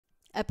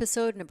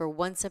Episode number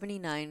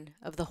 179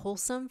 of the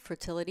Wholesome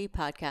Fertility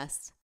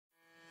Podcast.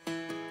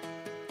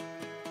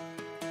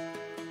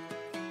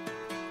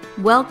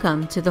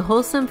 Welcome to the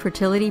Wholesome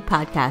Fertility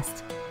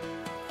Podcast.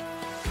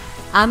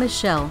 I'm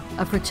Michelle,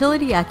 a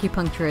fertility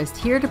acupuncturist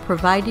here to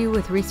provide you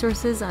with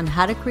resources on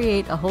how to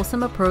create a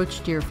wholesome approach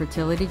to your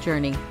fertility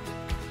journey.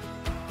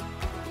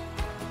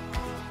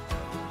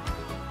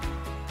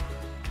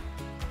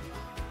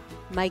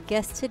 My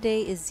guest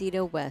today is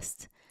Zita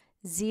West.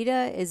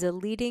 Zita is a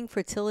leading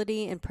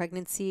fertility and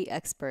pregnancy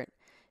expert.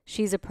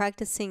 She's a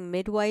practicing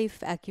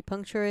midwife,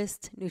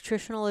 acupuncturist,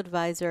 nutritional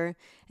advisor,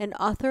 and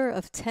author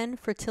of 10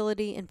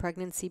 fertility and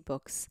pregnancy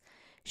books.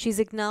 She's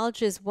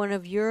acknowledged as one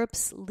of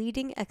Europe's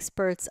leading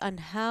experts on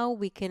how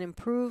we can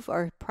improve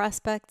our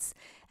prospects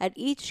at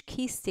each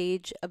key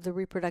stage of the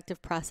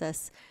reproductive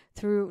process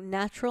through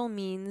natural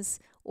means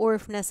or,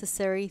 if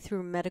necessary,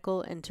 through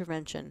medical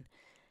intervention.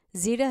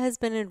 Zita has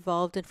been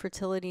involved in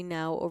fertility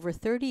now over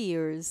 30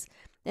 years,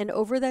 and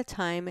over that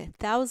time,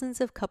 thousands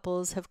of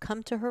couples have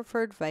come to her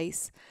for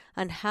advice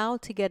on how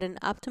to get an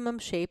optimum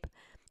shape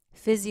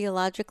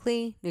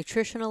physiologically,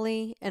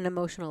 nutritionally, and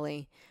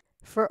emotionally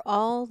for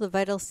all the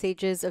vital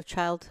stages of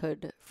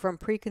childhood, from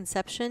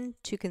preconception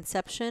to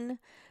conception,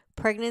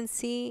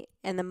 pregnancy,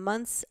 and the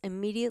months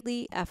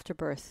immediately after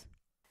birth.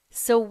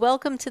 So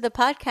welcome to the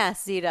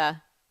podcast,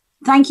 Zita.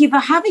 Thank you for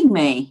having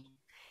me.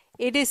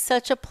 It is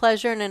such a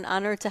pleasure and an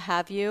honor to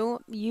have you.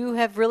 You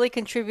have really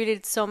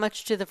contributed so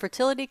much to the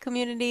fertility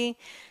community,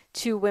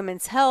 to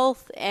women's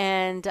health,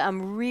 and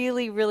I'm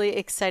really, really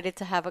excited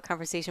to have a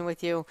conversation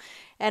with you.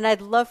 And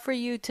I'd love for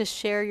you to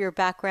share your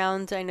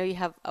background. I know you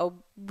have a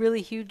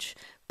really huge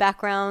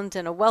background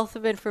and a wealth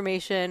of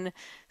information,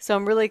 so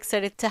I'm really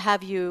excited to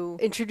have you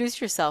introduce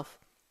yourself.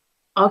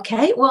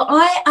 Okay, well,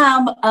 I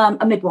am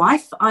a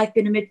midwife. I've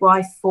been a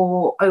midwife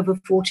for over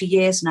 40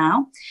 years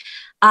now.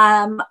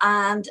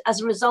 And as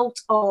a result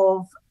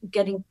of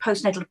getting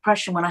postnatal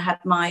depression when I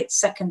had my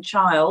second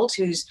child,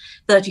 who's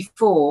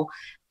 34,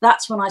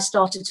 that's when I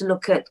started to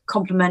look at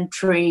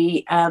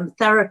complementary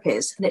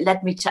therapies, and it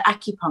led me to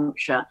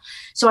acupuncture.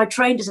 So I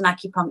trained as an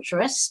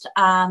acupuncturist,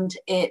 and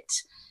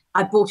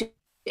I brought it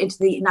into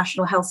the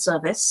National Health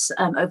Service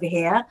over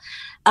here.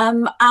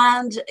 Then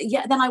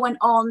I went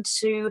on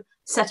to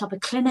set up a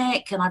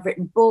clinic, and I've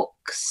written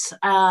books,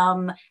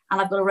 and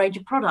I've got a range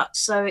of products.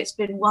 So it's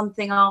been one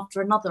thing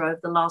after another over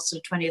the last sort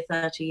of 20 or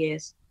 30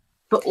 years,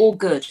 but all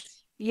good.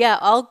 Yeah,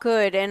 all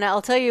good. And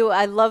I'll tell you,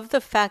 I love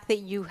the fact that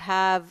you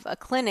have a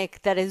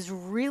clinic that is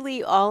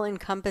really all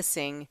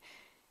encompassing.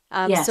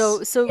 Yes.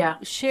 So Yeah.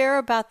 share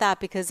about that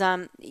because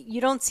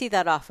you don't see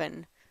that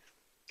often.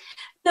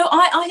 No,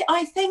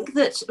 I think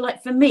that,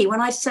 like, for me,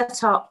 when I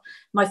set up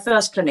my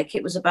first clinic,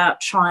 it was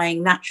about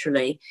trying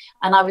naturally.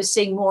 And I was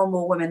seeing more and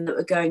more women that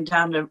were going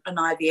down an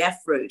IVF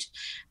route.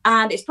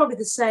 And it's probably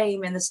the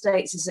same in the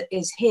States as it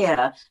is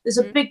here. There's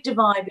a big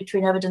divide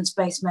between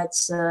evidence-based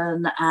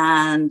medicine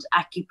and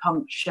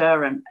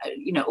acupuncture and,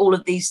 all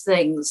of these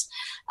things.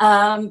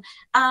 And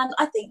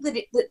I think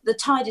that the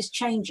tide is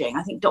changing.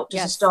 I think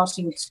doctors are Yes.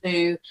 starting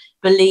to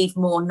believe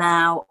more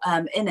now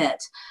in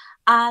it.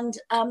 And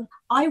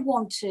I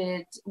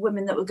wanted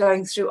women that were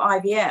going through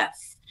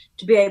IVF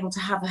to be able to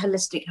have a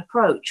holistic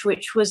approach,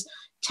 which was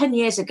 10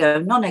 years ago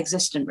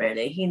non-existent,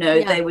 really.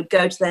 Yeah. They would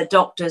go to their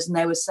doctors and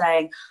they were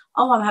saying,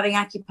 oh, I'm having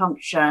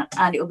acupuncture,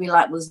 and it would be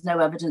like, well, there's no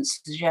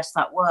evidence to suggest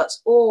that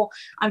works. Or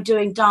I'm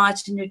doing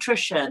diet and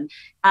nutrition,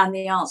 and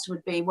the answer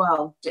would be,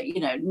 well,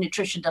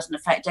 nutrition doesn't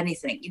affect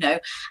anything.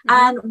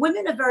 And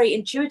women are very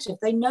intuitive.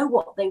 They know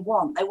what they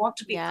want. They want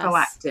to be Yes.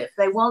 proactive.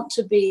 They want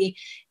to be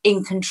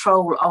in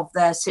control of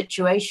their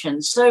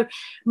situation. So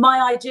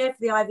my idea for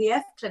the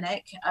IVF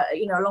clinic,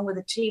 along with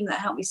the team that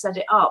helped me set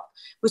it up,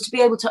 was to be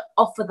able to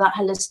offer that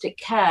holistic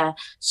care,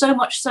 so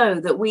much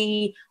so that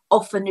we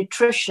offer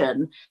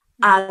nutrition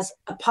as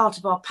a part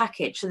of our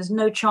package. So there's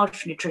no charge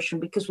for nutrition,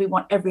 because we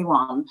want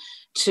everyone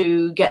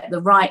to get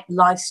the right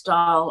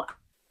lifestyle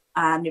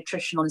and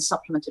nutritional and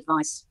supplement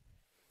advice.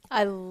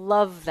 I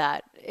love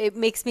that. It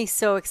makes me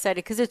so excited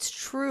because it's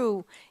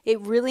true.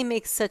 It really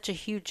makes such a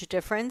huge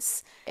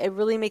difference. It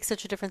really makes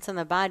such a difference on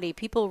the body.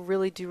 People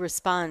really do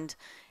respond.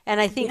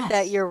 And I think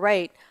that Yes. you're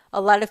right.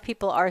 A lot of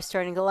people are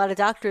starting, a lot of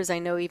doctors I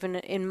know, even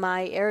in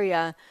my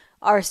area,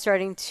 are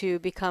starting to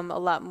become a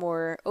lot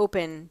more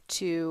open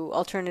to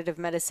alternative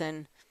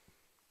medicine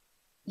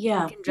in Yeah,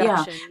 yeah.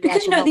 conjunction. Yeah,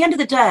 Because, to at help. the end of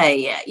the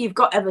day, you've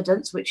got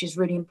evidence, which is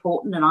really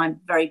important, and I'm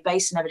very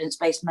based in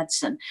evidence-based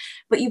medicine.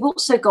 But you've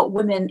also got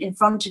women in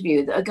front of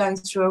you that are going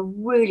through a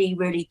really,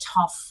 really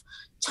tough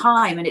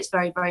time, and it's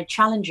very, very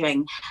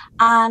challenging.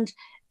 And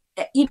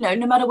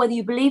no matter whether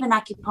you believe in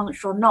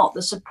acupuncture or not,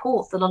 the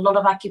support that a lot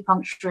of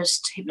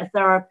acupuncturists,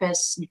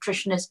 hypnotherapists,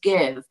 nutritionists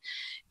give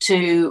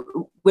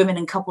to women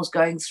and couples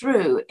going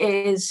through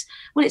is,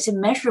 well, it's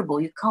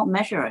immeasurable. You can't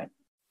measure it.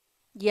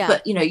 Yeah.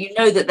 But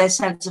that their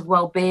sense of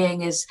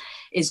well-being is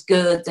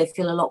good. They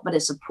feel a lot better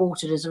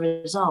supported as a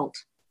result.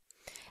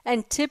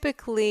 And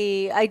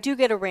typically, I do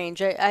get a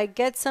range. I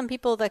get some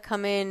people that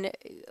come in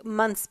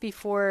months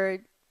before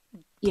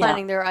Yeah.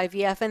 planning their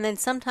IVF, and then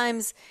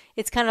sometimes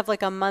it's kind of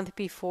like a month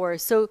before.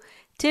 So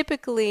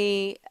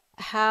typically,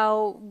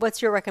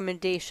 what's your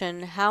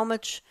recommendation? How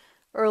much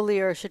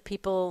earlier should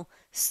people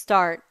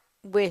start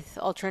with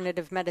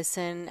alternative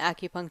medicine,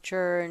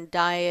 acupuncture, and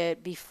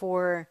diet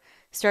before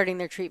starting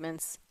their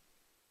treatments?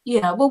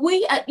 Yeah, well,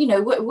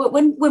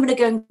 when women are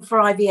going for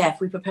IVF,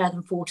 we prepare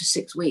them 4 to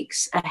 6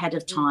 weeks ahead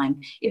of Mm.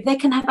 time. If they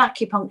can have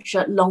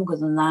acupuncture longer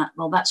than that,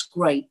 well, that's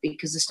great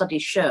because the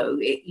studies show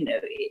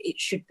it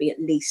should be at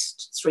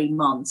least 3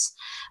 months.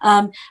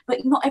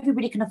 But not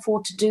everybody can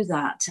afford to do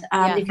that.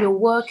 And Yeah. if you're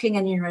working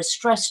and you're in a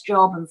stress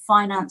job and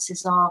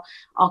finances are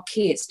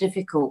key, it's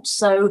difficult.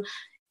 So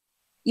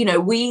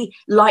we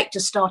like to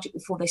start it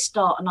before they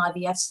start an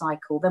IVF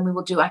cycle. Then we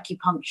will do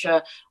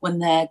acupuncture when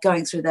they're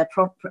going through their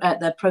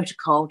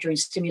protocol during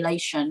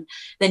stimulation.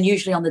 Then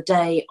usually on the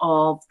day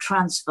of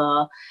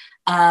transfer,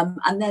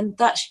 and then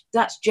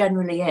that's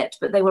generally it.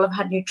 But they will have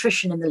had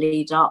nutrition in the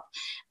lead up.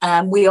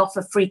 We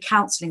offer free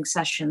counselling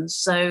sessions,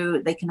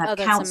 so they can have Oh,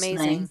 that's counselling.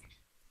 amazing.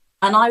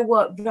 And I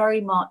work very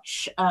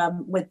much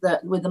with the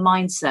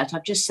mindset.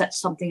 I've just set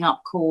something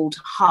up called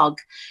Hug,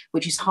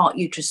 which is heart,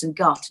 uterus, and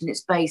gut, and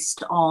it's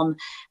based on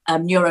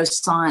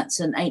neuroscience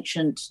and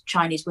ancient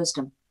Chinese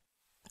wisdom.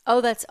 Oh,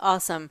 that's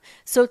awesome.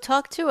 So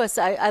talk to us.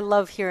 I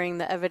love hearing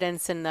the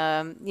evidence and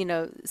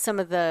some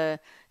of the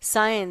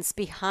science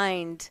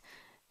behind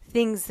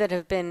things that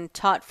have been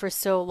taught for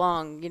so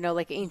long,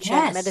 like ancient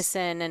Yes.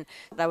 medicine, and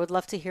I would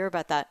love to hear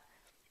about that.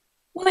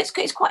 Well, it's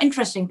quite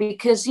interesting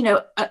because,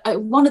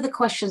 one of the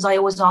questions I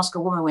always ask a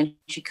woman when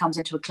she comes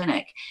into a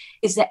clinic,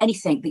 is there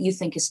anything that you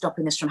think is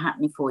stopping this from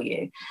happening for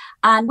you?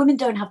 And women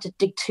don't have to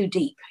dig too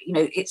deep.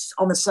 It's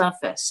on the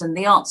surface. And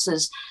the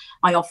answers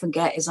I often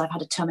get is I've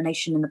had a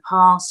termination in the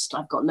past.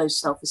 I've got low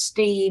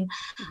self-esteem.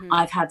 Hmm.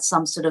 I've had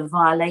some sort of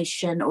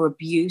violation or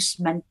abuse,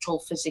 mental,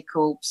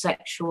 physical,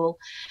 sexual.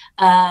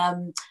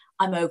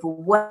 I'm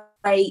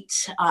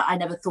overweight. I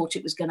never thought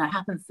it was going to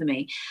happen for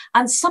me.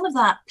 And some of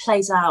that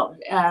plays out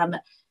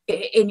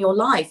in your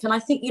life. And I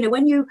think,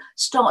 when you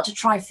start to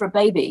try for a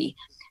baby,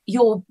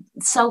 your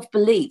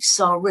self-beliefs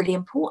are really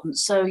important.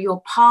 So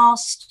your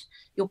past,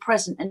 your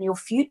present, and your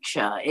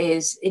future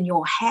is in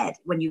your head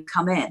when you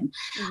come in.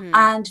 Hmm.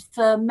 And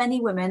for many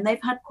women,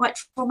 they've had quite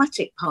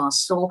traumatic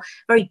pasts or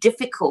very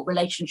difficult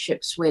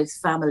relationships with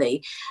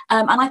family.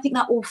 And I think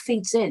that all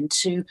feeds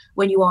into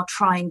when you are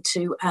trying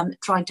to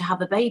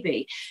have a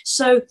baby.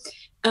 So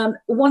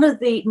one of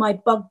my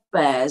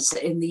bugbears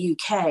in the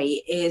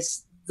UK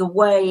is the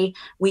way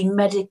we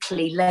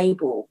medically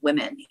label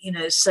women.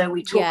 So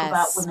we talk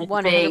about Yes,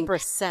 women being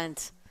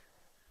 100%.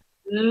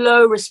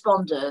 low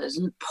responders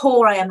and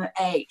poor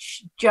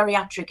AMH,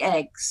 geriatric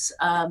eggs.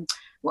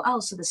 What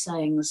else are the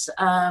sayings?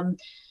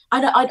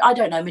 I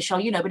don't know,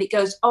 Michelle, but it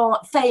goes,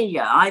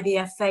 failure,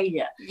 IVF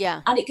failure.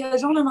 Yeah. And it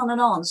goes on and on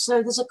and on.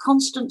 So there's a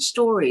constant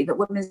story that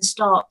women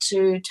start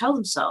to tell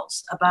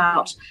themselves Hmm.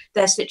 about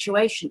their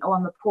situation. Oh,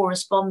 I'm a poor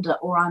responder,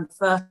 or I'm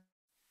fertile,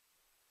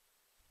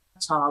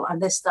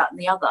 and this, that, and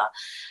the other.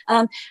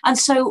 And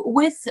so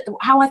with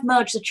how I've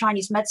merged the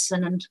Chinese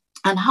medicine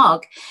and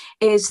Hug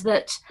is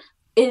that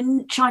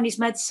in Chinese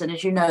medicine,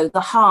 as you know,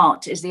 the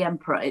heart is the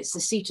emperor. It's the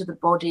seat of the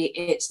body.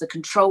 It's the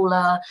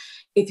controller.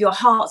 If your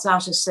heart's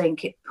out of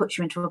sync, it puts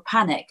you into a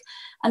panic.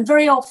 And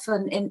very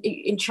often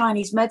in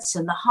Chinese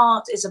medicine, the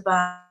heart is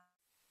about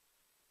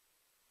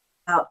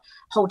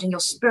holding your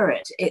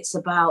spirit. It's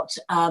about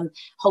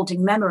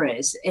holding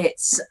memories.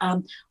 It's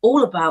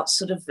all about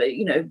sort of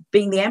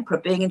being the emperor,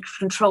 being in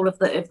control of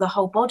the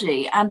whole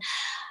body.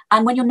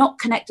 And when you're not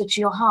connected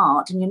to your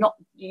heart, and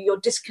you're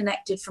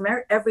disconnected from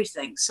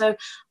everything. So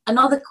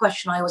another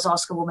question I always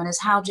ask a woman is,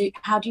 how do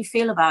you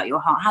feel about your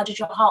heart? How did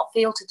your heart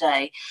feel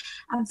today?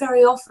 And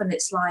very often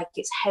it's like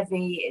it's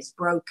heavy, it's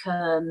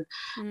broken,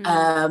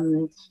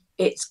 Mm.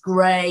 it's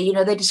grey.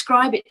 They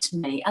describe it to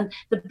me. And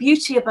the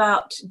beauty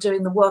about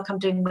doing the work I'm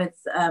doing with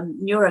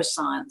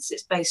neuroscience,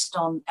 it's based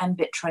on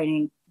MBIT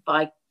training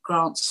by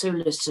Grant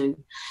Sulisu,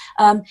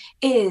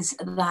 is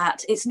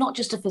that it's not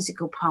just a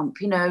physical pump.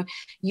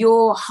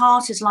 Your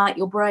heart is like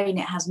your brain.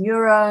 It has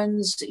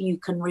neurons. You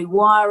can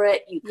rewire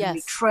it. You can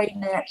Yes.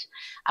 retrain it.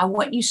 And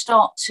when you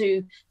start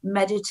to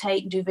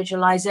meditate and do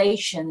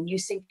visualization, and you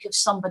think of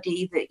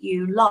somebody that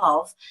you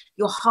love,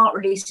 your heart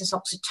releases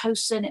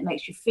oxytocin. It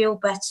makes you feel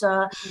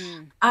better.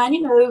 Mm. And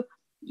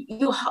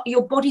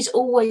your body's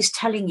always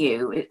telling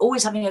you,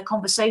 always having a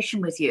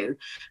conversation with you.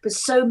 But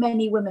so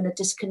many women are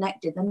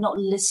disconnected. They're not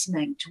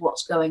listening to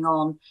what's going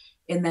on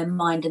in their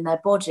mind and their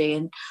body.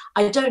 And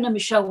I don't know,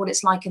 Michelle, what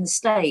it's like in the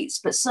States,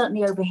 but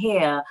certainly over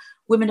here,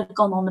 women have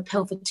gone on the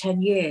pill for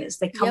 10 years.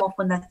 They come Yep. off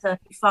when they're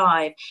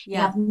 35. You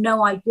Yeah. have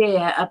no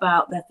idea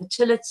about their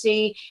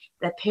fertility,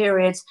 their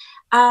periods,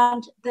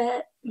 and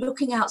they're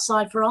looking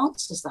outside for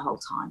answers the whole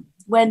time,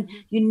 when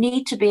Mhm. you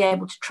need to be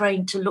able to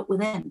train to look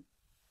within.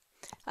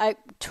 I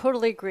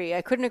totally agree.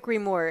 I couldn't agree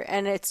more.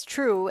 And it's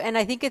true. And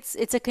I think it's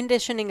a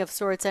conditioning of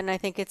sorts. And I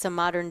think it's a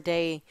modern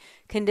day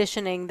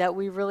conditioning that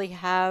we really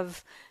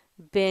have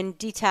been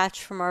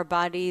detached from our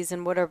bodies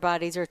and what our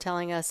bodies are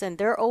telling us, and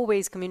they're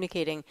always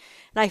communicating.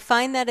 And I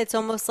find that it's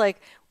almost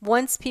like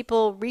once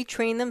people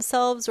retrain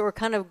themselves or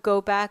kind of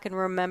go back and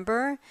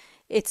remember,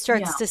 it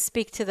starts Yeah. to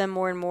speak to them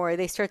more and more.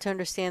 They start to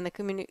understand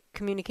the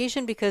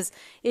communication because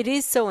it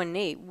is so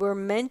innate. We're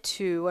meant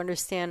to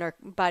understand our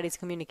body's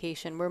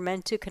communication. We're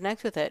meant to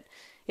connect with it.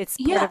 It's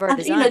part Yeah, of our and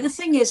the design.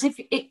 thing is, if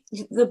it,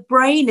 the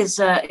brain is,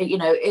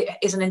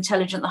 is an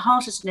intelligent, the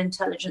heart is an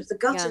intelligence, the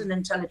gut Yeah, is an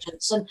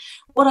intelligence. And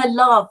what I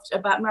loved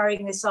about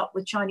marrying this up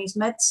with Chinese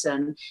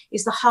medicine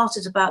is the heart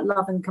is about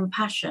love and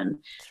compassion,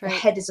 that's the right.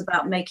 head is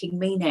about making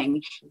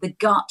meaning, the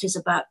gut is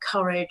about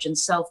courage and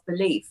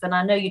self-belief. And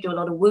I know you do a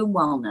lot of womb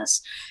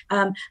wellness,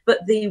 but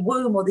the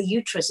womb or the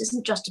uterus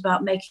isn't just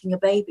about making a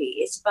baby;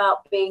 it's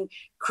about being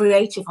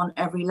creative on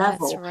every That's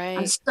level. And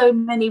right. so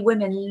many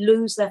women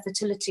lose their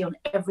fertility on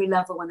every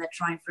level when they're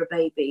trying for a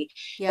baby.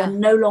 They're Yeah,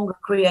 no longer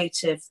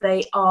creative.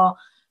 They're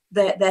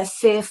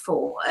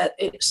fearful,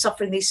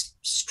 suffering these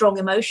strong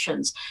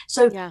emotions.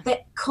 So yeah.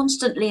 they're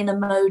constantly in a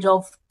mode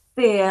of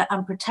fear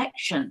and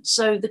protection.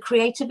 So the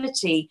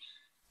creativity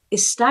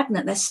is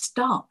stagnant. They're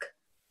stuck.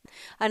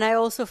 And I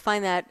also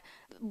find that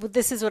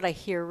this is what I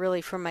hear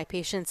really from my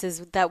patients is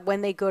that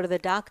when they go to the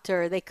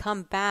doctor, they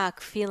come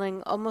back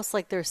feeling almost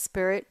like their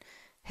spirit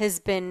has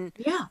been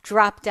Yeah,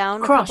 dropped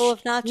down a couple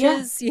of crushed. Yeah,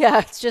 notches. Yeah,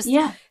 it's just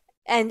yeah,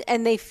 and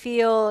they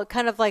feel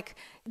kind of like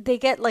they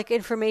get like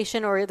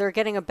information or they're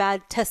getting a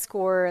bad test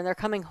score and they're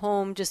coming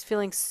home just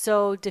feeling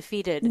so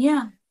defeated.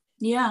 yeah,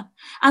 yeah.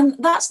 And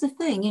that's the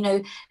thing,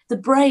 the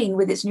brain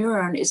with its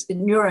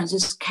neurons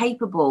is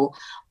capable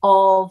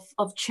of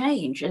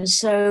change. And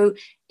so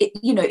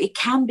it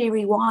can be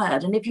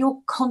rewired. And if you're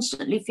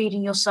constantly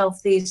feeding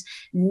yourself these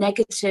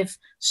negative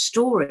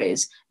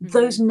stories, Hmm.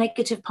 those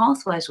negative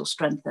pathways will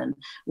strengthen.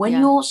 When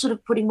Yeah. you're sort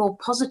of putting more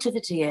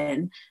positivity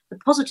in, the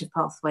positive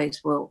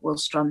pathways will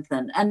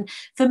strengthen. And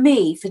for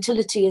me,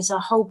 fertility is a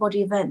whole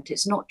body event.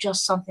 It's not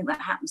just something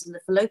that happens in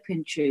the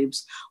fallopian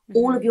tubes.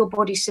 All of Hmm. your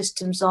body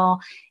systems are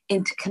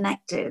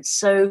interconnected.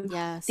 So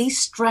Yes. these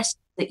stress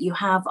that you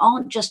have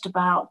aren't just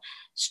about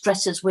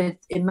stresses with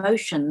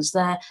emotions,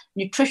 they're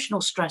nutritional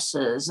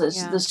stressors, there's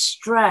the Yeah.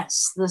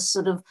 stress, the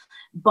sort of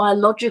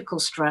biological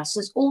stress,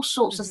 there's all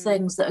sorts of Hmm.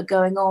 things that are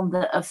going on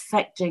that are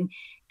affecting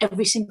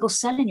every single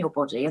cell in your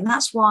body. And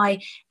that's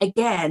why,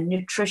 again,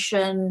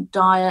 nutrition,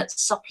 diet, Yeah.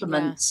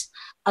 supplements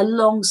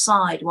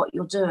alongside what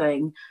you're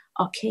doing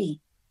are key.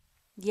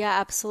 Yeah,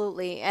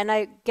 absolutely. And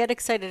I get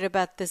excited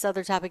about this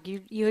other topic.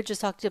 You had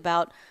just talked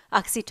about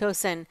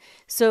oxytocin.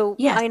 So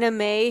Yes. Ina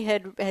May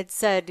had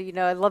said,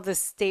 I love this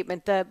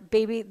statement, the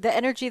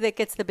energy that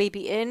gets the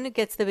baby in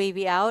gets the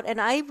baby out.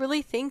 And I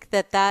really think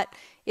that that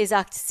is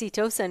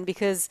oxytocin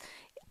because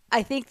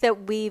I think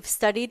that we've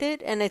studied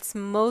it and it's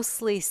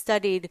mostly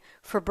studied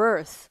for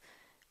birth.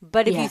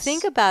 But if you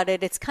think Yes. about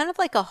it, it's kind of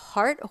like a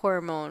heart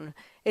hormone.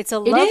 It's a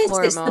It love is.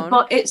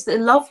 hormone. It's the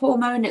love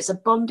hormone. It's a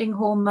bonding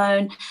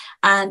hormone,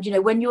 and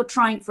when you're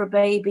trying for a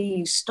baby,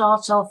 you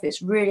start off.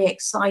 It's really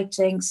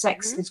exciting.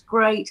 Sex Hmm. is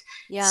great.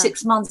 Yeah.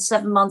 6 months,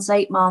 7 months,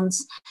 8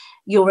 months,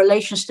 your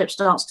relationship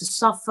starts to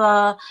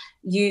suffer.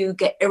 You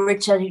get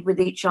irritated with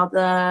each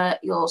other.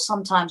 You're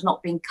sometimes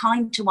not being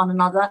kind to one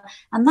another,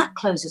 and that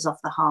closes off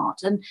the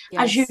heart. And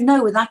as you Yes.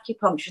 know, with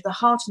acupuncture, the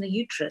heart and the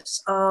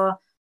uterus are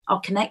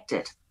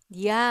connected.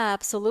 Yeah,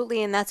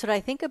 absolutely. And that's what I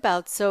think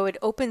about. So it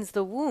opens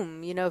the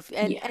womb,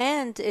 and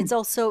Yeah. it's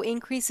also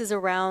increases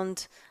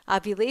around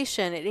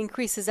ovulation. It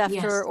increases after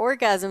Yes.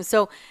 orgasm.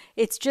 So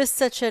it's just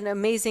such an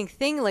amazing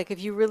thing. Like if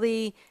you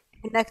really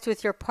connect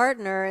with your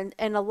partner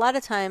and a lot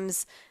of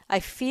times I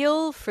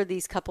feel for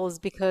these couples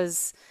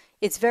because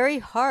it's very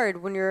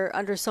hard when you're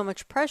under so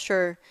much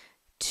pressure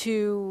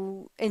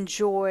to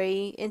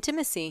enjoy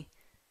intimacy.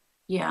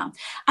 Yeah.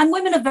 And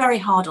women are very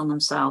hard on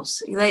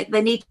themselves.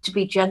 They need to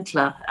be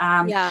gentler.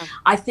 Yeah,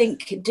 I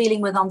think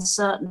dealing with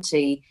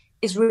uncertainty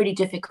is really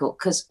difficult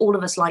because all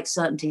of us like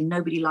certainty.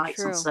 Nobody likes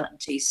true.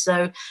 uncertainty.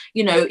 So,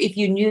 if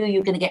you knew you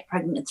were going to get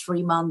pregnant in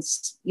 3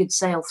 months, you'd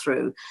sail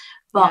through.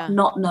 But Yeah.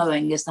 not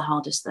knowing is the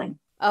hardest thing.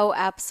 Oh,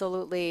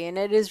 absolutely. And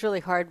it is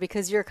really hard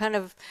because you're kind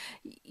of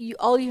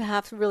all you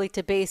have really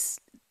to base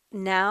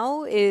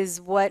now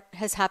is what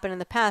has happened in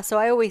the past. So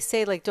I always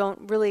say like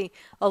don't really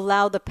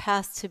allow the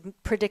past to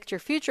predict your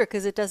future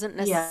because it doesn't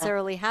Yeah.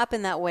 necessarily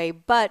happen that way.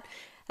 But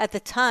at the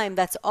time,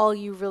 that's all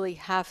you really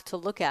have to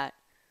look at.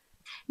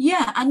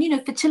 Yeah, and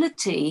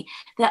fertility,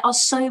 there are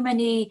so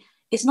many,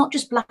 it's not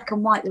just black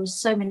and white, there are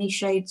so many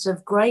shades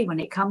of grey when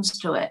it comes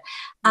to it.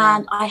 Yeah.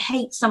 And I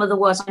hate some of the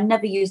words. I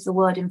never use the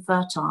word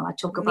infertile. I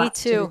talk Me about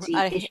too.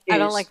 fertility I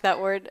don't like issues. that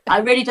word. I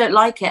really don't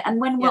like it. And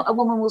when Yeah. a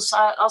woman will say,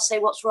 I'll say,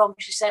 what's wrong?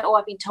 She say, oh,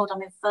 I've been told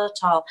I'm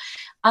infertile.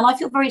 And I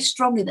feel very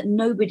strongly that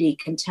nobody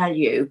can tell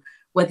you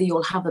whether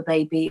you'll have a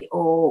baby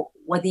or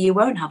whether you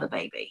won't have a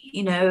baby.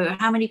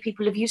 How many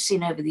people have you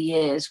seen over the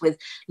years with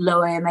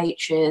low Hmm.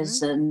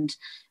 AMHs and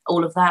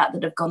all of that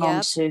have gone on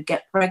Yep. to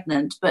get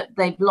pregnant, but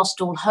they've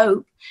lost all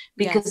hope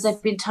because they've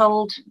Yes. been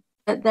told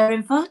that they're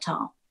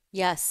infertile?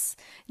 Yes.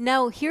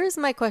 Now, here's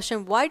my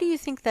question. Why do you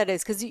think that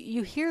is? Because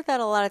you hear that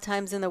a lot of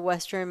times in the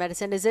Western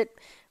medicine. Is it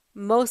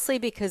Mostly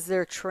because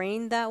they're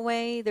trained that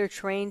way. They're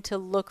trained to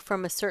look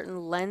from a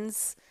certain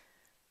lens,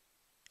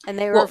 and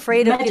they were What,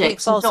 afraid of giving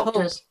medics and false hope.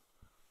 doctors?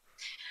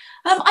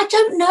 I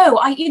don't know.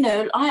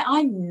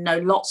 I know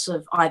lots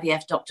of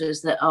IVF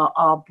doctors that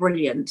are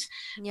brilliant,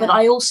 but Yeah.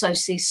 I also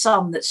see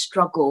some that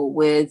struggle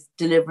with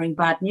delivering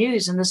bad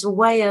news. And there's a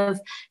way of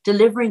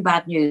delivering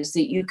bad news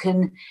that you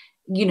can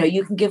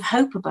give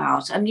hope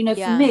about. And, for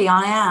Yeah. me,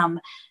 I am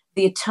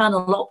the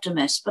eternal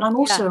optimist, but I'm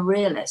also Yeah. a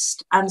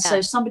realist. And Yeah.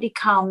 so somebody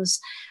comes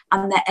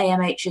and their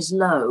AMH is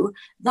low,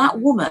 that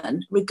Hmm.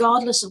 woman,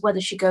 regardless of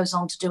whether she goes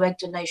on to do egg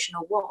donation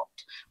or what,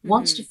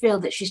 wants to Hmm. feel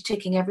that she's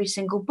ticking every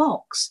single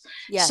box.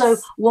 So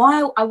Yes.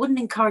 while I wouldn't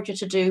encourage her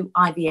to do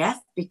IVF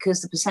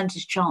because the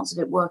percentage chance of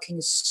it working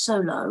is so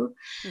low,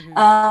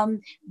 Hmm.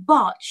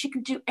 but she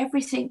can do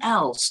everything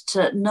else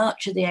to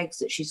nurture the eggs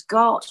that she's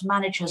got,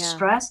 manage her Yeah.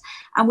 stress.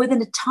 And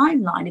within a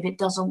timeline, if it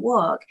doesn't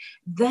work,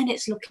 then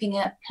it's looking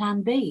at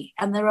plan B.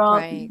 And there are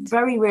Right.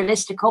 very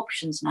realistic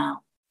options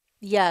now.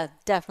 Yeah,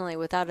 definitely,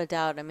 without a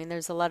doubt. I mean,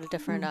 there's a lot of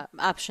different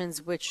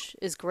options, which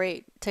is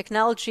great.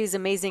 Technology is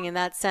amazing in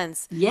that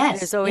sense. There's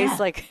Yes, always yeah.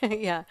 like,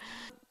 yeah.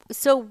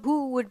 So,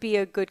 who would be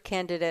a good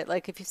candidate?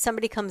 Like, if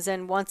somebody comes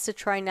in, wants to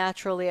try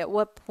naturally, at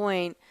what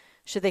point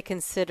should they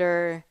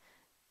consider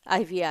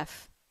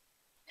IVF?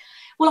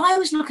 Well, I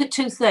always look at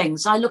two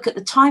things. I look at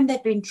the time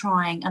they've been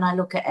trying and I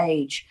look at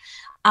age.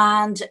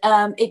 And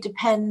it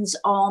depends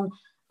on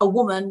a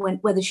woman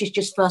whether she's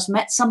just first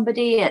met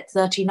somebody at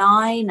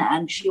 39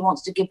 and she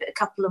wants to give it a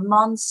couple of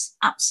months.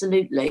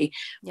 Absolutely.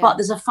 But Yeah,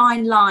 there's a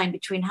fine line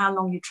between how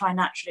long you try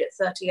naturally at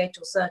 38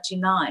 or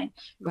 39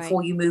 right.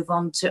 before you move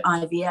on to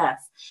IVF.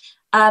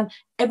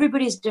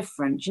 Everybody's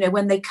different.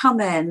 When they come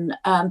in,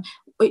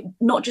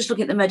 not just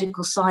looking at the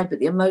medical side, but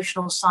the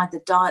emotional side,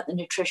 the diet, the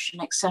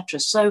nutrition, etc.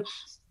 So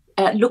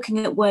looking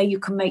at where you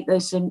can make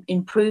those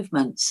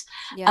improvements.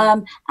 Yeah,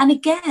 And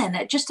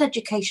again, just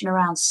education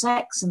around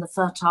sex and the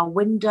fertile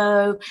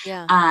window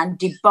yeah. and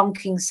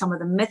debunking some of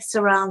the myths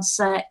around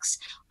sex.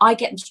 I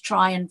get them to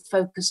try and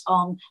focus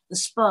on the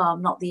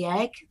sperm, not the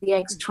egg. The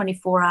egg's Mhm.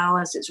 24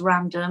 hours, it's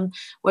random,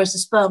 whereas the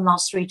sperm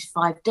lasts 3 to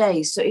 5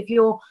 days. So if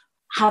you're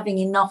having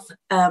enough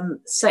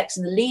sex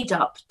in the lead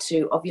up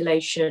to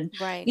ovulation,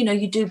 Right.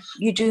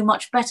 you do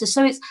much better.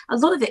 So it's a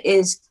lot of it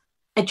is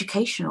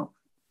educational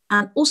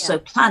and Yeah. also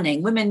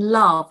planning. Women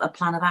love a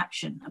plan of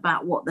action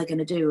about what they're going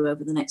to do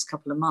over the next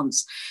couple of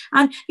months.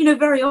 And,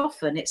 very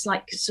often it's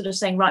like sort of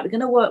saying, right, we're going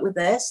to work with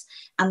this.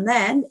 And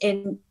then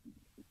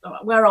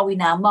where are we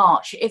now?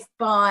 March. If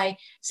by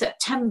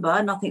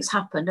September nothing's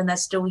happened and they're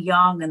still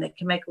young and they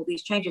can make all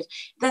these changes,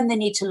 then they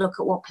need to look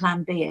at what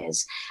plan B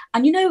is.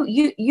 And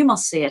you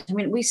must see it. I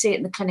mean, we see it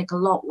in the clinic a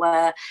lot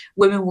where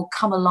women will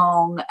come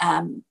along,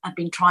 have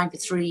been trying for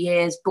 3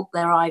 years, book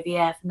their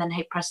IVF, and then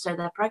hey presto,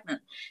 they're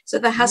pregnant. So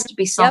there Hmm. has to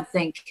be Yep.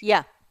 something Yeah,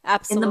 in the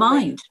absolutely.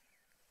 mind.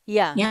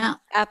 Yeah, Yeah.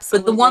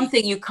 But the one absolutely.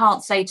 thing you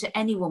can't say to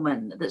any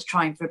woman that's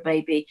trying for a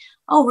baby,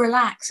 oh,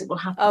 relax, it will Oh,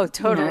 happen.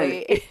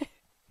 totally.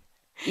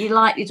 You're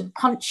likely to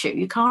punch you.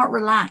 You can't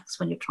relax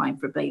when you're trying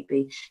for a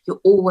baby. You're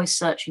always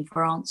searching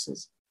for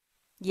answers.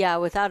 Yeah,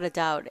 without a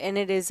doubt. And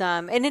it is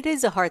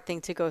a hard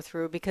thing to go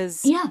through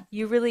because Yeah,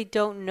 you really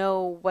don't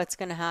know what's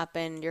going to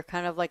happen. You're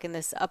kind of like in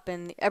this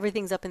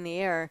everything's up in the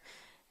air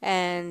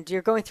and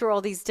you're going through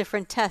all these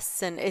different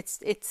tests and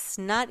it's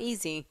not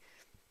easy.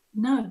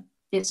 no,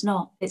 it's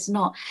not. It's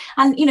not.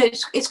 And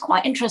it's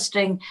quite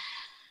interesting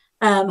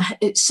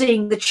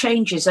seeing the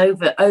changes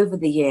over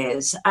the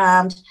years.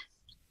 And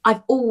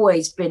I've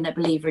always been a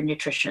believer in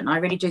nutrition. I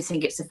really do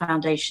think it's the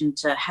foundation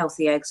to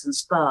healthy eggs and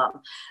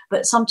sperm.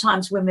 But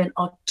sometimes women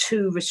are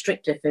too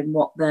restrictive in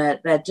what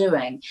they're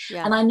doing.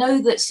 Yeah. And I know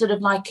that sort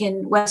of like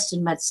in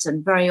Western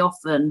medicine, very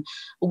often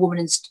a woman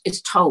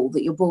is told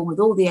that you're born with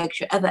all the eggs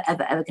you're ever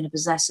going to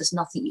possess. There's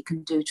nothing you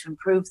can do to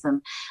improve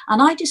them.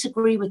 And I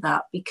disagree with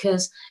that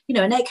because,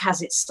 an egg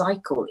has its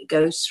cycle it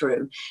goes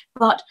through.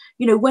 But,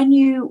 when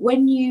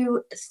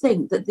you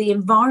think that the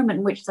environment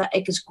in which that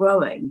egg is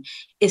growing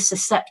is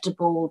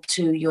susceptible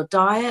to your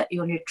diet,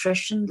 your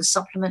nutrition, the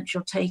supplements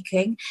you're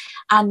taking.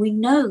 And we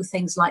know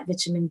things like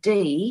vitamin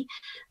D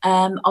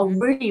are Hmm.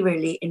 really,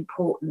 really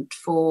important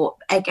for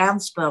egg and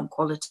sperm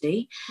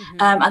quality.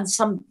 Hmm. And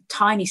some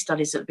tiny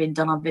studies that have been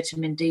done on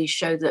vitamin D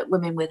show that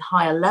women with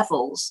higher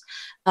levels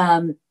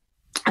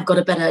have got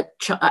a better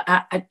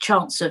a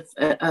chance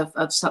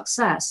of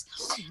success.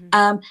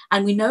 Hmm.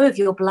 And we know if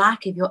you're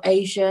black, if you're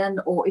Asian,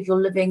 or if you're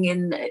living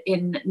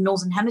in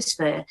Northern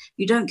Hemisphere,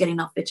 you don't get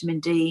enough vitamin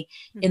D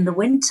in the Hmm.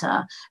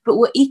 winter. But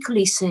we're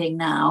equally seeing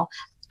now,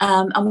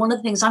 and one of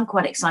the things I'm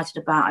quite excited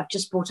about, I've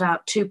just brought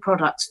out 2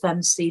 products,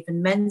 FemSieve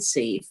and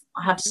Mensieve.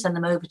 I have to Hmm. send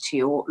them over to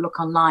you or look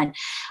online.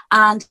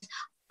 And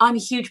I'm a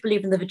huge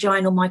believer in the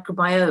vaginal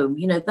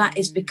microbiome. That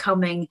is Hmm.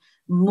 becoming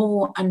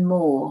more and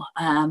more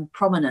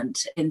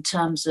prominent in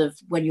terms of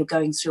when you're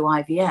going through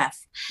IVF.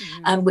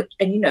 Hmm. And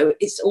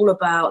it's all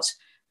about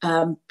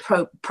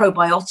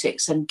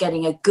probiotics and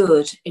getting a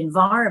good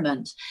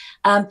environment.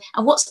 And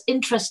what's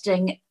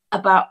interesting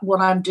about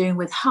what I'm doing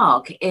with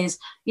Hug is,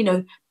 you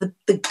know,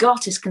 the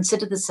gut is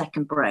considered the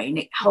second brain.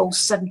 It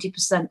holds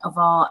 70% of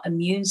our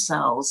immune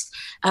cells,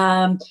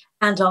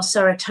 and our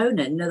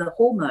serotonin, you know, the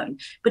hormone.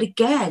 But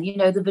again, you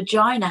know, the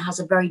vagina has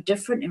a very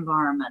different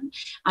environment.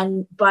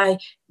 And by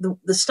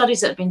the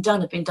studies that have been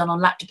done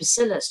on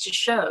lactobacillus to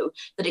show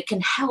that it can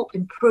help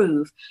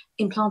improve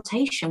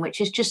implantation, which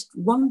is just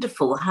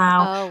wonderful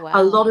how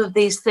a lot of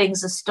these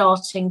things are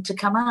starting to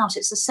come out.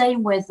 It's the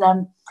same with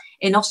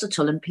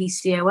inositol and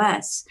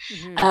PCOS.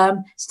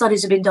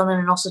 Studies have been done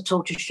on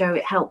inositol to show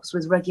it helps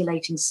with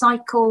regulating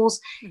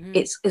cycles.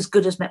 It's as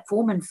good as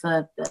metformin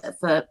for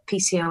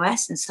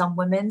PCOS in some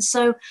women.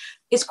 So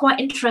it's quite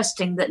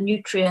interesting that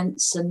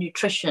nutrients and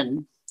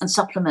nutrition and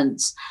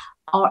supplements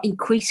are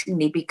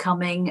increasingly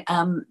becoming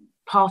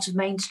part of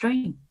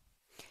mainstream.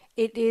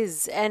 It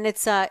is. And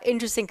it's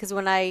interesting because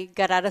when I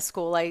got out of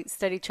school, I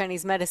studied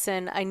Chinese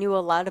medicine. I knew a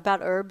lot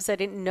about herbs. I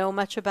didn't know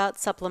much about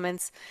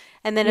supplements.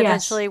 And then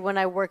eventually, when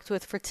I worked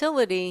with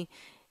fertility,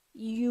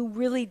 you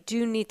really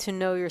do need to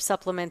know your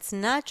supplements,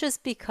 not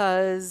just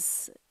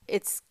because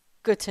it's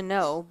good to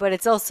know, but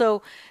it's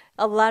also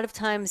a lot of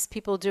times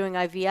people doing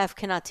IVF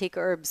cannot take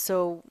herbs.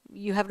 So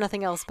you have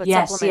nothing else but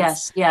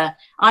supplements. Yeah.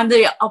 I'm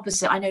the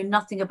opposite. I know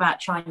nothing about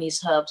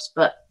Chinese herbs,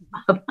 but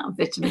about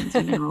vitamins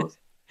and minerals.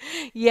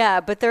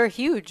 Yeah, but they're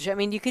huge. I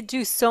mean, you could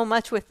do so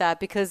much with that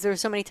because there were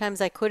so many times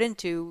I couldn't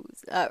do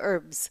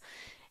herbs.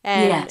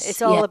 And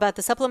it's all about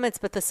the supplements,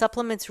 but the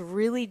supplements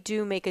really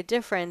do make a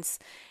difference.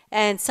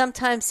 And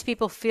sometimes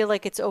people feel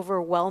like it's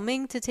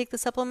overwhelming to take the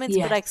supplements,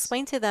 but I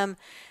explain to them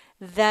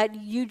that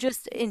you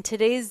just, in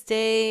today's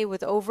day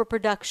with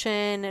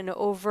overproduction and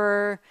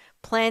over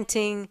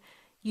planting,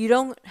 you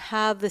don't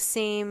have the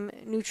same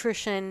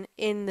nutrition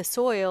in the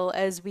soil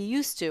as we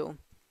used to.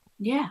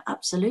 Yeah,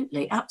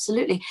 absolutely.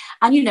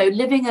 And, you know,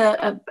 living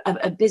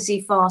a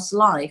busy, fast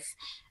life,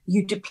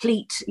 you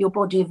deplete your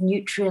body of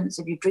nutrients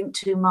if you drink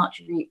too much,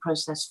 if you eat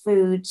processed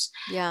foods.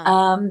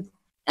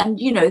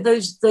 And you know,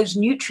 those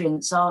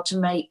nutrients are to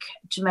make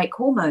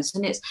hormones.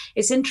 And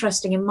it's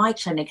interesting in my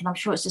clinic, and I'm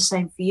sure it's the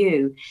same for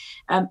you,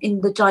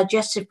 in the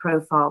digestive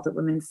profile that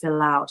women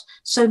fill out,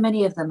 so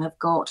many of them have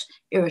got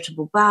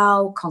irritable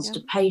bowel,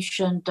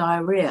 constipation,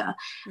 diarrhea,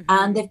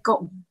 and they've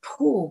got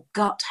poor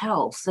gut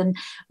health. And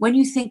when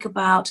you think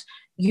about,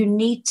 you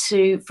need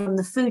to, from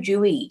the food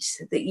you eat,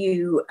 that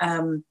you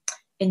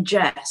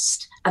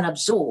ingest and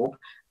absorb,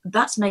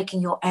 that's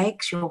making your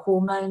eggs, your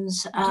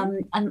hormones,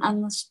 and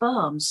the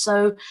sperm.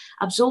 So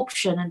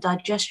absorption and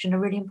digestion are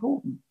really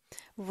important.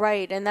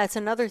 Right. And that's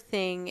another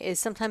thing is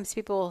sometimes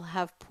people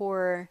have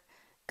poor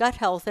gut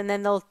health and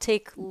then they'll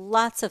take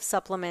lots of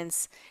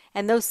supplements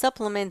and those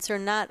supplements are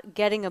not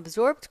getting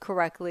absorbed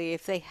correctly.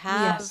 If they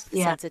have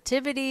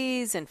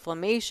sensitivities,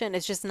 inflammation,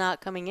 it's just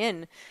not coming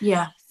in.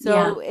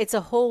 So it's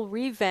a whole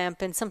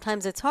revamp, and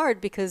sometimes it's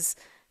hard because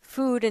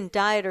food and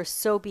diet are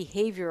so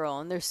behavioral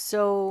and they're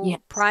so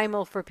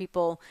primal for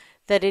people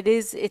that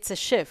it's a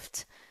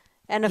shift.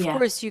 And of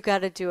course, you got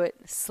to do it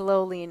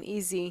slowly and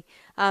easy.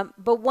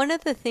 But one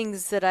of the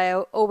things that I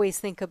always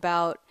think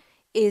about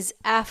is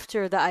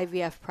after the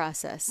IVF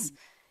process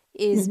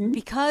is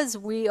because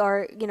we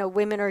are, you know,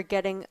 women are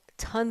getting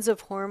tons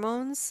of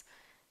hormones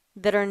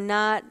that are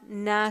not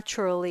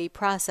naturally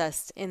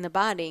processed in the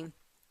body.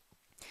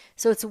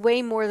 So it's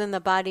way more than the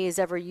body is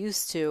ever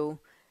used to.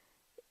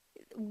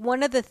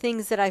 One of the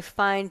things that I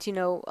find, you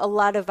know, a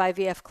lot of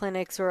IVF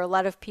clinics or a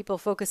lot of people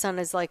focus on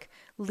is like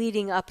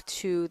leading up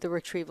to the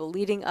retrieval,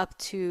 leading up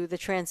to the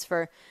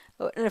transfer.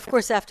 And of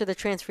course, after the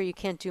transfer, you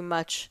can't do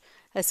much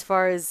as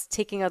far as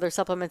taking other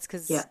supplements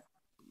because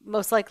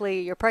most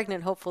likely you're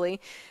pregnant,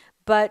 hopefully.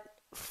 But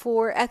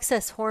for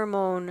excess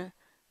hormone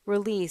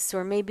release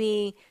or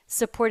maybe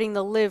supporting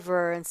the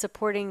liver and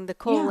supporting the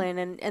colon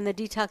and the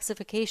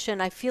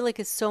detoxification, I feel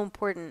like is so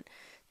important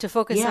to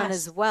focus on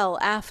as well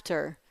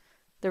after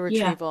the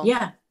retrieval.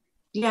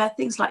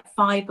 Things like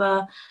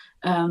fiber,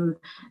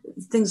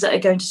 things that are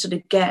going to sort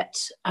of get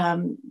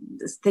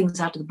things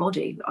out of the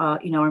body are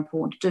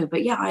important to do.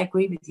 But I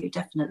agree with you,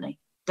 definitely.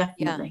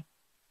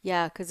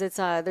 Because it's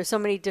there's so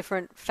many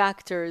different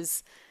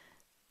factors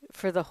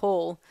for the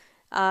whole.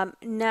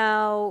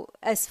 Now,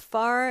 as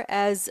far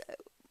as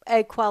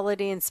egg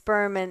quality and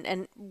sperm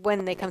and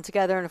when they come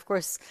together, and of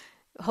course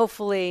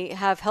hopefully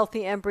have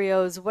healthy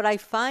embryos, what I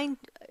find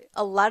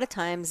a lot of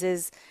times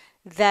is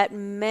that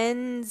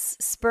men's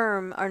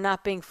sperm are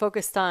not being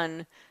focused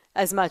on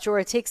as much, or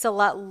it takes a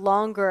lot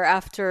longer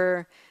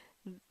after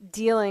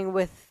dealing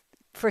with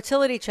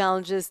fertility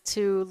challenges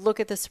to look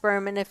at the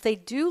sperm. And if they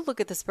do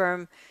look at the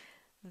sperm,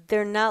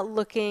 they're not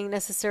looking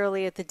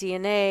necessarily at the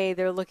DNA.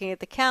 They're looking at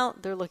the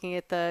count. They're looking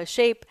at the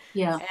shape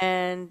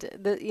and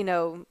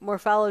the,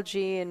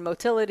 morphology and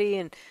motility.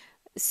 And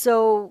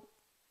so,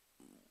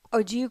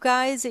 do you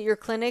guys at your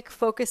clinic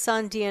focus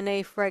on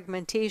DNA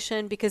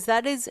fragmentation? Because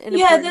that is an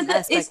important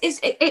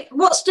aspect.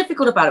 What's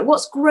difficult about it,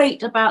 what's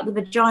great about the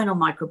vaginal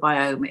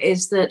microbiome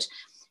is that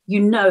you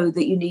know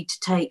that you need to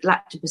take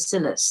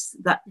lactobacillus,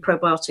 that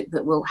probiotic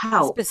that will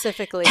help.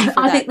 Specifically for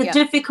I think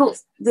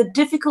the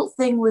difficult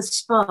thing with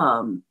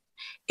sperm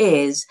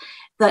is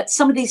that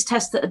some of these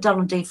tests that are done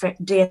on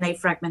DNA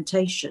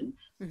fragmentation,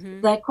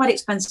 they're quite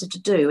expensive to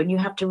do, and you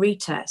have to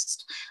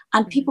retest.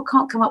 And people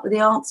can't come up with the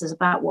answers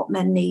about what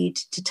men need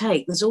to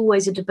take. There's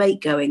always a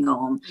debate going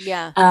on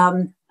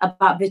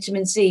about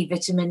vitamin C,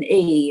 vitamin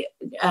E,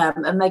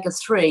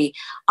 omega-3.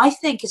 I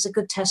think it's a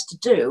good test to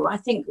do. I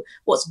think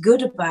what's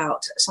good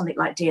about something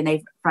like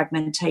DNA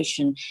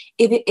fragmentation,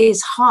 if it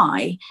is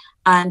high,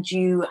 and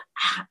you're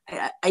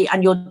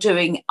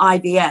doing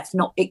IVF,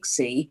 not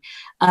ICSI,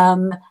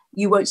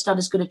 you won't stand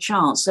as good a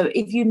chance. So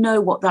if you know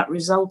what that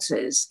result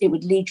is, it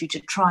would lead you to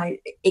try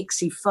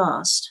ICSI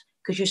first,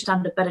 because you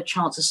stand a better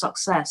chance of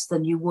success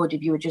than you would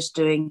if you were just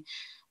doing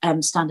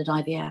standard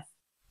IVF.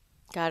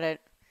 Got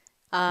it.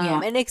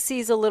 And ICSI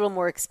is a little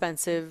more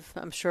expensive,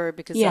 I'm sure,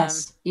 because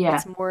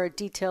it's more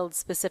detailed,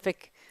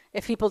 specific.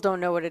 If people don't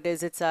know what it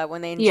is, it's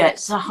when they inject.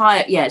 It's a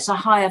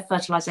higher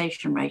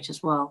fertilization rate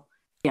as well.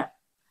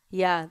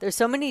 Yeah, there's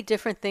so many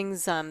different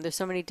things. There's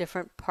so many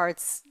different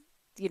parts,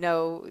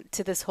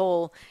 to this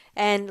whole,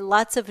 and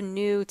lots of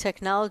new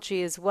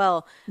technology as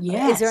well.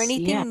 Is there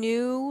anything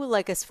new,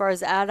 like as far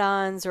as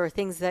add-ons or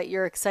things that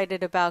you're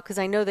excited about? Because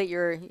I know that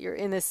you're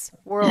in this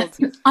world.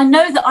 I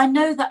know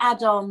that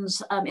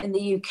add-ons in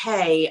the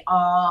UK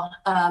are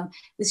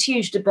there's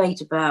huge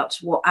debate about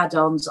what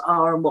add-ons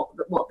are and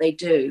what they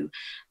do.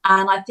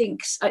 And I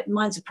think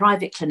mine's a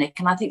private clinic,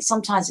 and I think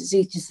sometimes it's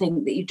easy to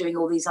think that you're doing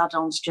all these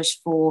add-ons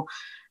just for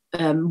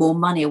more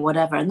money or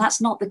whatever, and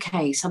that's not the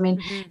case. I mean,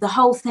 the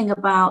whole thing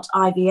about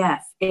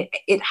IVF,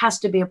 it has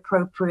to be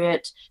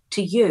appropriate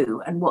to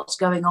you and what's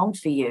going on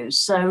for you.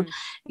 So,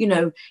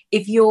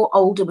 if you're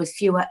older with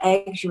fewer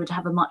eggs, you would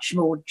have a much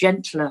more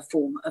gentler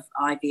form of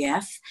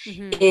IVF.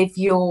 If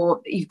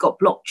you've got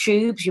blocked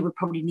tubes, you would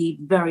probably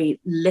need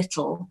very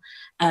little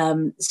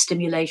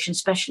stimulation,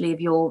 especially if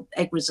your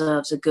egg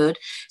reserves are good.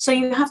 So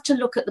you have to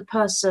look at the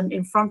person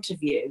in front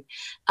of you.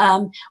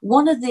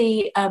 One of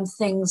the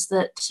things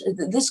that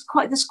there's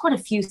quite a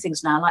few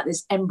things now, like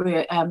this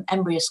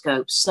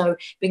embryoscopes. So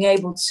being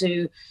able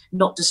to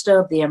not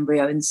disturb the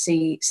embryo and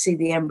see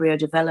the embryo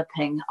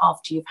developing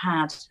after you've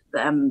had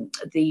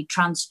the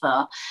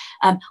transfer.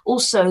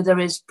 Also, there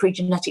is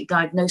pre-genetic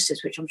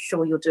diagnosis, which I'm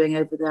sure you're doing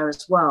over there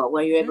as well,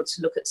 where you're able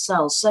to look at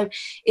cells. So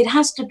it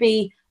has to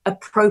be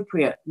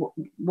appropriate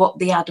what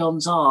the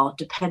add-ons are,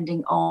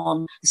 depending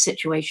on the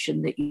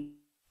situation that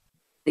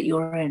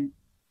you're in.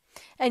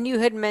 And you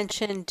had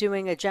mentioned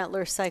doing a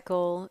gentler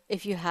cycle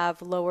if you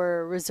have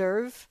lower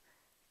reserve.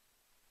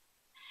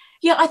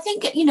 Yeah, I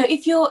think,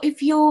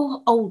 if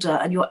you're older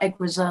and your egg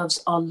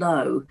reserves are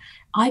low,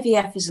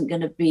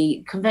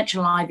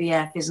 conventional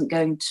IVF isn't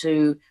going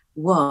to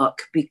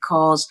work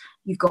because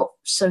you've got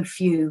so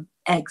few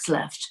eggs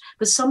left.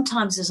 But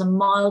sometimes there's a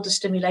milder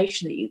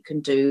stimulation that you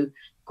can do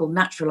called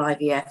natural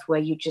IVF, where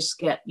you just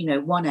get,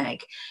 one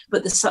egg,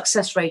 but the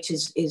success rate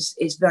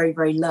is very,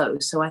 very low.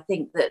 So I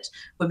think that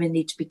women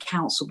need to be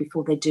counseled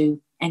before they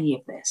do any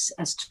of this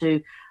as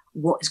to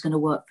what is going to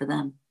work for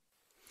them.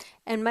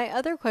 And my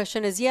other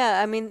question is,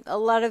 I mean,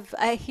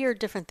 I hear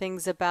different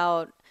things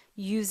about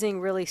using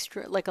really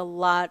like a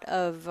lot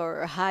of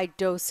or a high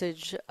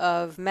dosage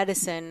of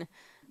medicine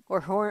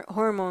or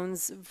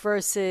hormones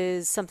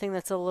versus something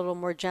that's a little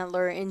more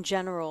gentler in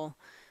general.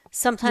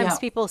 Sometimes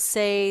people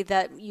say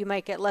that you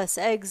might get less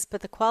eggs,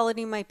 but the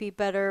quality might be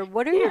better.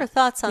 What are your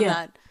thoughts on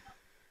that?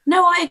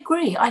 No, I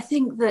agree. I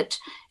think that,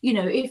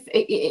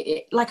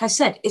 if like I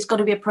said, it's got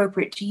to be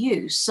appropriate to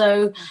you.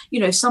 So,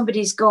 if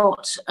somebody's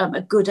got a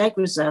good egg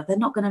reserve, they're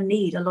not going to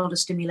need a lot of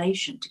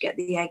stimulation to get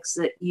the eggs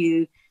that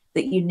you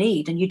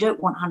need. And you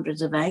don't want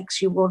hundreds of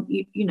eggs. You want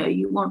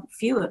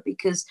fewer,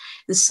 because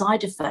the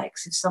side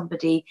effects if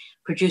somebody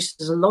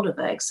produces a lot of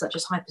eggs, such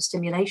as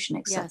hyperstimulation,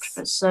 etc.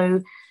 Yes.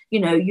 So,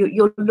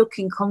 you're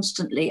looking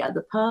constantly at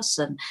the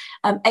person.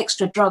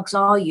 Extra drugs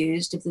are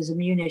used if there's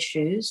immune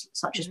issues,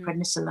 such as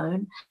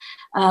prednisolone.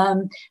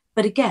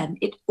 But again,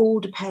 it all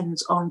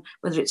depends on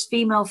whether it's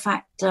female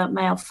factor,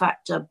 male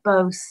factor,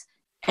 both,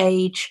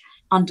 age,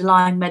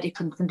 underlying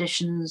medical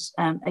conditions,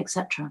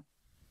 etc.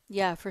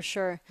 Yeah, for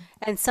sure.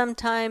 And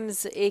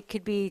sometimes it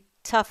could be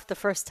tough the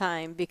first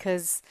time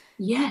because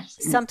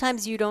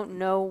sometimes you don't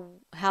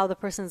know how the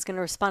person's going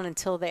to respond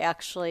until they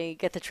actually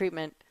get the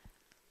treatment.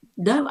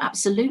 No,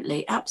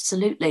 absolutely.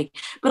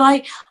 But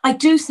I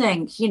do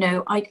think,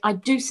 I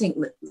do think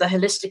that the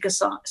holistic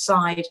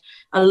side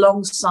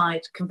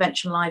alongside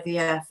conventional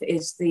IVF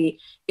is the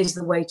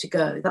way to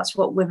go. That's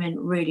what women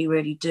really,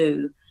 really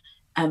do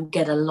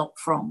get a lot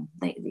from.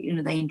 They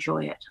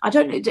enjoy it. I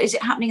don't know, is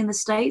it happening in the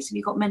States? Have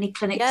you got many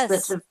clinics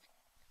that have?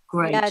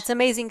 Great. Yeah, it's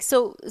amazing.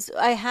 So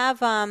I have,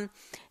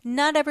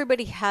 not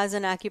everybody has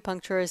an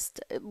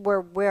acupuncturist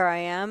where I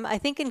am. I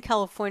think in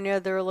California,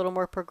 they're a little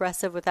more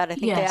progressive with that. I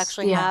think they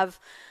actually have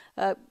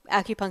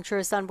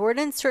acupuncturists on board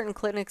in certain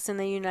clinics in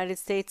the United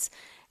States.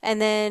 And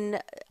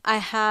then I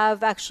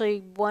have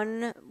actually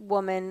one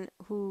woman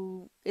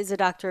who is a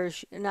doctor,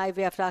 an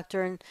IVF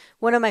doctor, and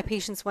one of my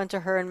patients went to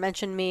her and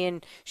mentioned me,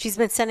 and she's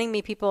been sending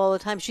me people all the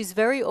time. She's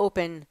very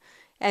open.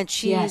 And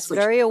she's Yes, which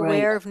is very great.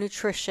 aware of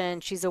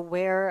nutrition. She's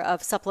aware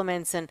of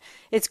supplements, and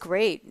it's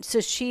great. So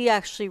she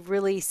actually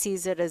really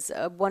sees it as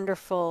a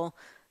wonderful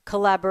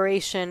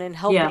collaboration and Yeah,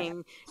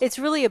 helping. It's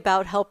really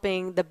about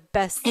helping the it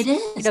best,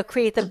 is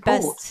create the support.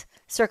 best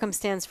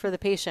circumstance for the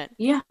patient.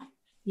 Yeah,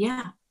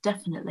 yeah,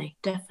 definitely,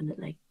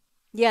 definitely.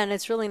 Yeah, and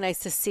it's really nice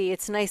to see.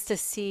 It's nice to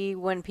see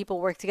when people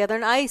work together.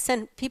 And I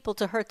send people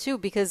to her too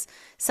because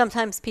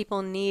sometimes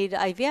people need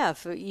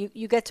IVF.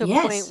 You get to a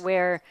point Yes.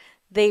 where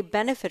they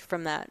benefit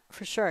from that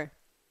for sure.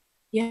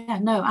 Yeah,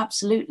 no,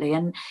 absolutely.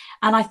 And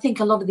I think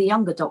a lot of the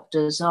younger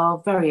doctors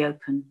are very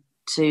open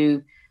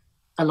to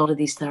a lot of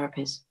these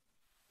therapies.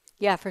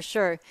 Yeah, for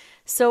sure.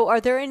 So,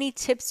 are there any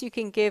tips you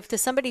can give to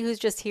somebody who's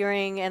just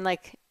hearing and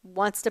like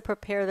wants to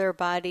prepare their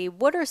body?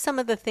 What are some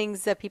of the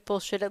things that people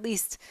should at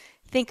least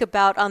think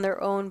about on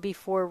their own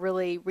before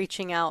really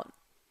reaching out?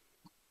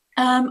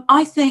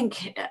 I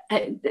think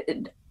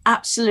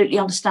absolutely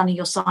understanding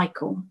your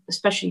cycle,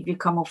 especially if you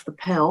come off the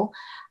pill,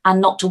 and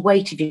not to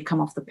wait if you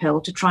come off the pill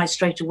to try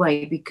straight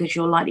away because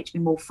you're likely to be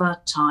more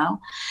fertile.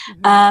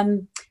 Hmm.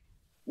 Um,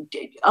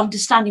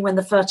 Understanding when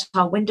the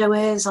fertile window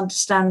is,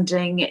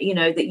 understanding,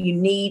 that you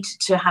need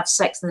to have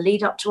sex in the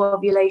lead up to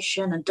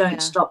ovulation and don't Yeah.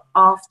 stop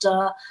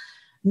after,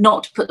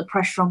 not to put the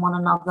pressure on one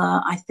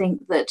another. I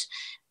think that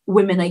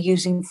women are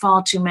using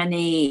far too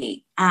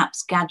many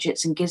apps,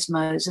 gadgets, and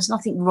gizmos. There's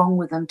nothing wrong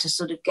with them to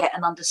sort of get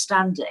an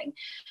understanding,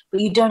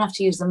 but you don't have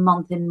to use them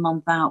month in,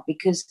 month out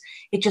because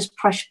it just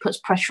puts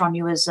pressure on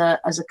you as a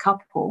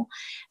couple.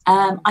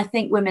 I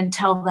think women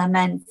tell their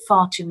men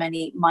far too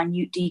many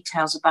minute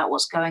details about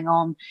what's going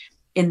on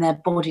in their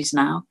bodies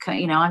now.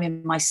 I'm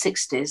in my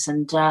 60s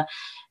and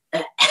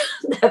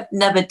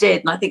never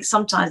did. And I think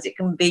sometimes it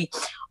can be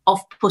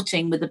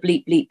off-putting with the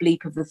bleep, bleep,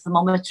 bleep of the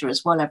thermometer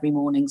as well every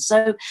morning.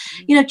 So,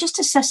 just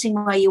assessing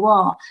where you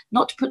are,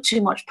 not to put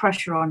too much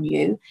pressure on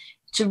you,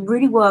 to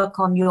really work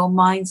on your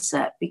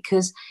mindset,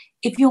 because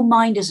if your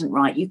mind isn't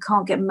right, you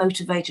can't get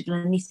motivated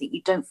on anything.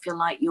 You don't feel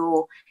like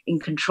you're in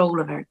control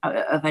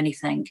of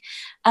anything.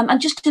 And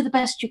just do the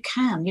best you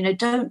can.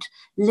 Don't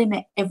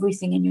limit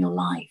everything in your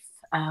life.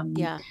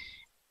 Yeah.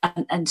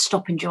 And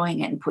stop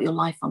enjoying it and put your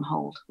life on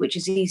hold, which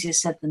is easier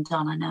said than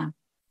done, I know.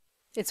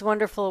 It's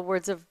wonderful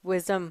words of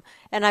wisdom.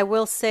 And I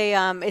will say,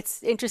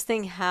 it's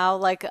interesting how,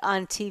 like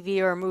on TV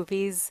or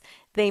movies,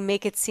 they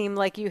make it seem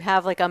like you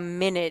have like a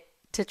minute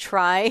to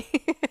try.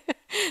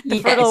 The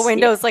fertile Yes,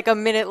 window yeah, is like a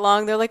minute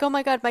long. They're like, oh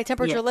my God, my yeah,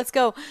 temperature, let's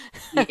go.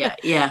 yeah,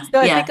 yeah, So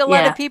I yeah, think a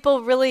lot of yeah,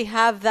 people really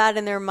have that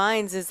in their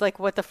minds is like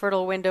what the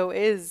fertile window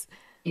is.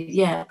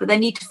 yeah. But they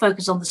need to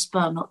focus on the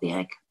sperm, not the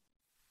egg,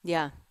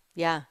 Yeah,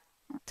 yeah,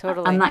 and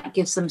totally. that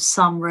gives them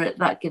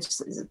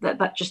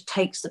that just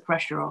takes the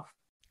pressure off.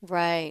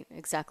 Right,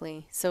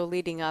 exactly. So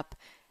leading up.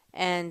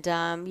 And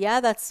yeah,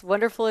 that's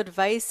wonderful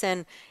advice.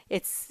 And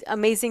it's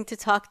amazing to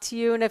talk to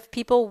you. And if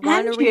people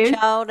want to And reach you,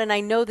 out, and I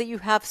know that you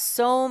have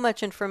so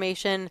much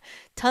information,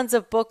 tons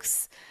of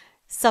books, yeah,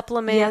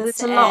 supplements,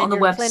 there's a lot on and the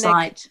your clinic.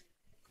 website.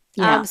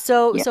 Yeah,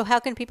 So, yeah. so how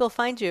can people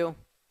find you?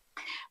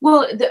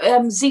 Well,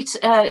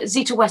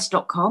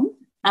 ZitaWest.com,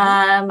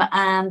 Hmm.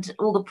 and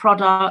all the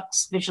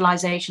products,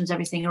 visualizations,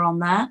 everything are on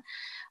there.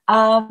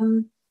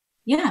 Um,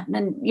 yeah,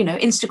 and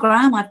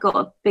Instagram. I've got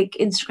a big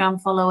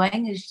Instagram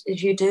following, as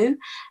you do,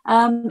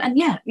 and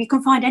yeah, you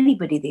can find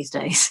anybody these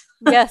days.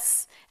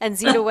 Yes, and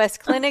Zita West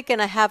Clinic,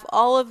 and I have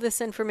all of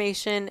this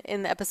information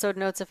in the episode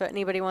notes if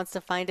anybody wants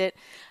to find it.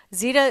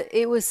 Zita,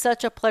 it was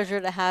such a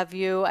pleasure to have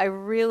you. I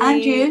And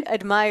really you.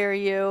 admire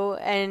you,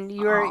 and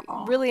you're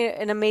Oh, really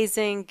an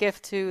amazing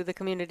gift to the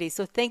community.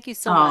 So thank you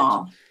so much.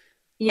 oh,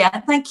 yeah.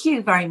 Thank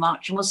you very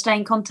much, and we'll stay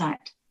in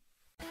contact.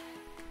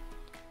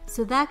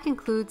 So that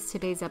concludes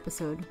today's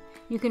episode.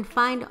 You can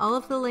find all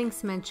of the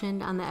links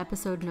mentioned on the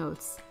episode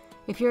notes.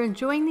 If you're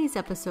enjoying these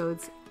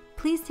episodes,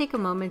 please take a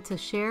moment to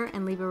share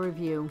and leave a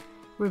review.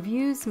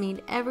 Reviews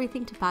mean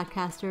everything to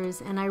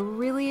podcasters, and I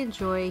really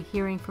enjoy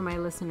hearing from my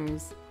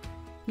listeners.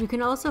 You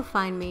can also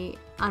find me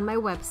on my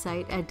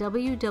website at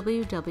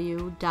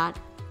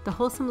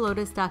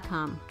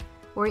www.thewholesomelotus.com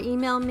or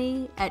email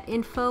me at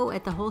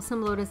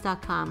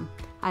info@thewholesomelotus.com.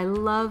 I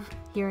love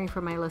hearing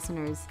from my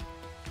listeners.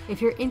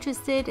 If you're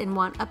interested and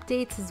want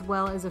updates as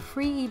well as a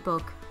free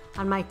ebook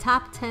on my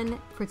top 10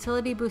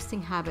 fertility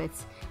boosting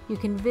habits, you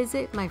can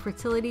visit my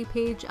fertility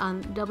page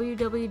on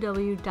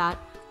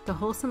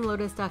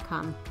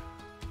www.thewholesomelotus.com.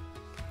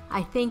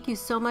 I thank you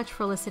so much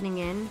for listening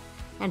in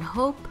and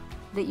hope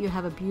that you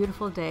have a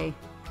beautiful day.